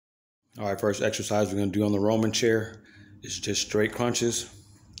All right, first exercise we're gonna do on the Roman chair is just straight crunches.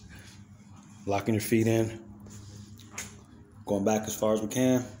 Locking your feet in, going back as far as we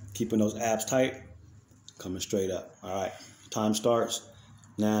can, keeping those abs tight, coming straight up. All right, time starts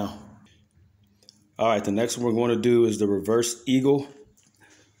now. All right, the next one we're going to do is the reverse eagle.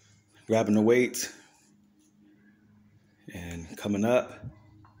 Grabbing the weights and coming up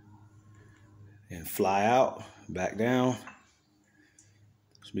and fly out, back down.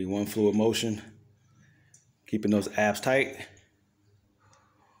 This will be one fluid motion. Keeping those abs tight,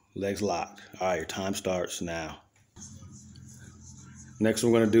 legs locked. All right, your time starts now. Next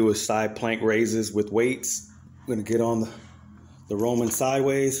one we're gonna do is side plank raises with weights. We're gonna get on the Roman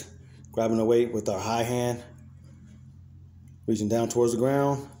sideways, grabbing the weight with our high hand, reaching down towards the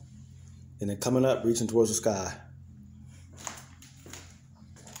ground, and then coming up, reaching towards the sky.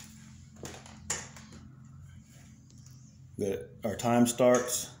 Good. Our time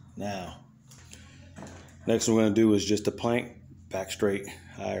starts now. Next one we're gonna do is just a plank, back straight,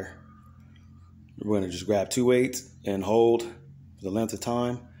 higher. We're gonna just grab two weights and hold for the length of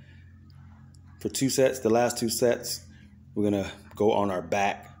time. For 2 sets, the last 2 sets, we're gonna go on our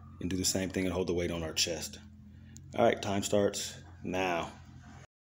back and do the same thing and hold the weight on our chest. All right, time starts now.